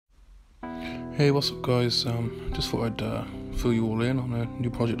Hey, what's up guys? Just thought I'd fill you all in on a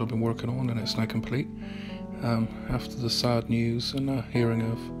new project I've been working on, and it's now complete. After the sad news and hearing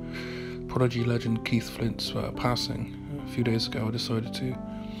of Prodigy legend Keith Flint's passing a few days ago, I decided to,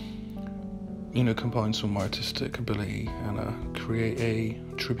 combine some artistic ability and create a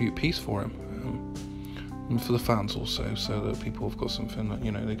tribute piece for him, and for the fans also, so that people have got something that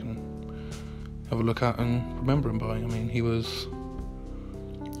they can have a look at and remember him by. I mean,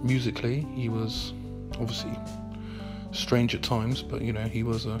 musically, he was obviously strange at times, but he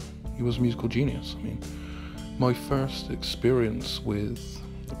was a musical genius. I mean, my first experience with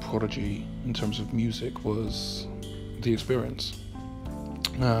Prodigy in terms of music was The Experience.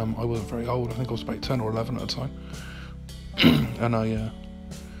 I wasn't very old. I think I was about 10 or 11 at the time, and I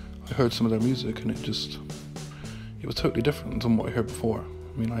heard some of their music, and it was totally different than what I heard before.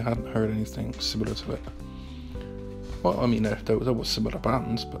 I mean, I hadn't heard anything similar to it. Well, I mean, there was similar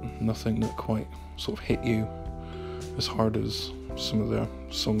bands, but nothing that quite sort of hit you as hard as some of their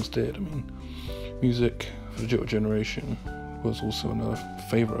songs did. I mean, music for the Digital Generation was also another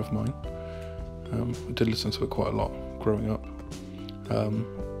favourite of mine. I did listen to it quite a lot growing up.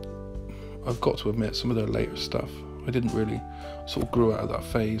 I've got to admit, some of their later stuff, I didn't really sort of grew out of that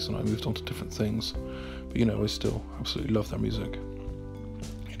phase, and I moved on to different things. But I still absolutely love their music.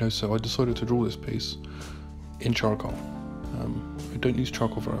 So I decided to draw this piece in charcoal. I don't use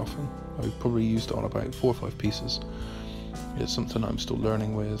charcoal very often. I've probably used it on about 4 or 5 pieces. It's something I'm still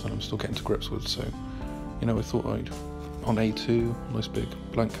learning with and I'm still getting to grips with, so I thought on A2, nice big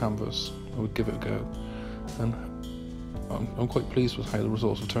blank canvas, I would give it a go, and I'm quite pleased with how the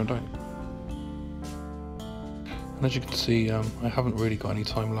results have turned out. And as you can see, I haven't really got any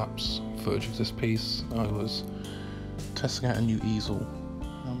time-lapse footage of this piece. I was testing out a new easel.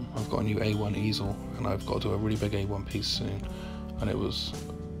 I've got a new A1 easel, and I've got to do a really big A1 piece soon, and it was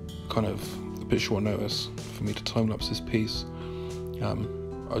kind of a bit short notice for me to time-lapse this piece.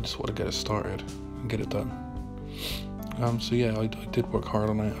 I just want to get it started and get it done. So yeah, I did work hard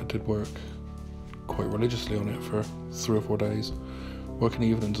on it. I did work quite religiously on it for 3 or 4 days, working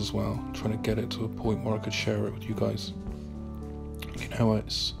evenings as well, trying to get it to a point where I could share it with you guys.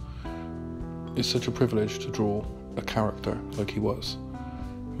 It's such a privilege to draw a character like he was.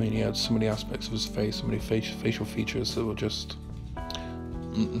 I mean, he had so many aspects of his face, so many facial features that were just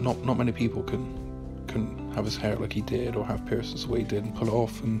not many people can have his hair like he did, or have piercings the way he did, and pull it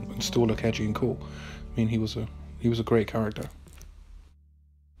off and still look edgy and cool. I mean, he was a great character.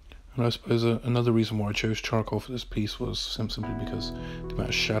 And I suppose another reason why I chose charcoal for this piece was simply because the amount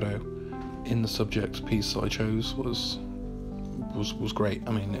of shadow in the subject piece that I chose was great.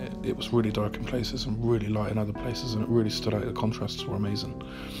 I mean, it was really dark in places and really light in other places, and it really stood out. The contrasts were amazing.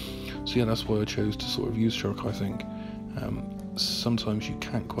 So yeah, that's why I chose to sort of use charcoal, I think. Sometimes you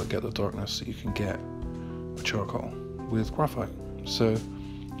can't quite get the darkness that you can get with charcoal with graphite. So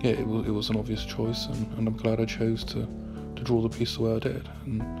yeah, it was an obvious choice, and I'm glad I chose to draw the piece the way I did.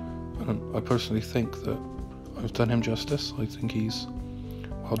 And I personally think that I've done him justice. I think he's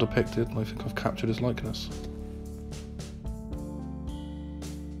well depicted, and I think I've captured his likeness.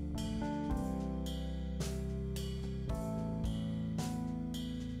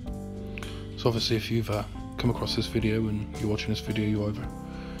 So obviously, if you've come across this video and you're watching this video, you either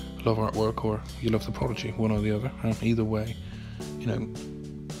love artwork or you love the Prodigy, one or the other. Either way,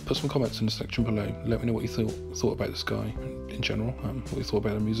 put some comments in the section below. Let me know what you thought about this guy in general, what you thought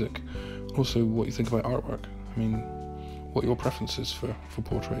about the music, also what you think about artwork. I mean, what are your preferences for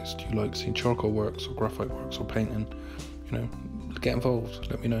portraits? Do you like seeing charcoal works or graphite works or painting? Get involved.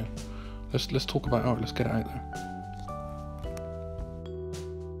 Let me know. Let's talk about art. Let's get it out there.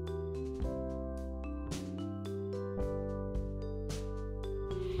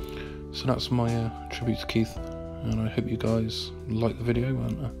 So that's my tribute to Keith, and I hope you guys like the video,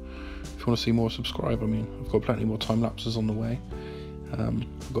 and if you want to see more, subscribe. I mean, I've got plenty more time lapses on the way.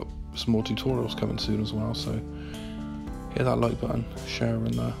 I've got some more tutorials coming soon as well, so hit that like button, share,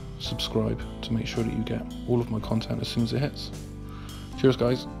 and subscribe to make sure that you get all of my content as soon as it hits. Cheers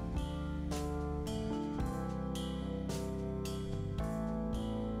guys.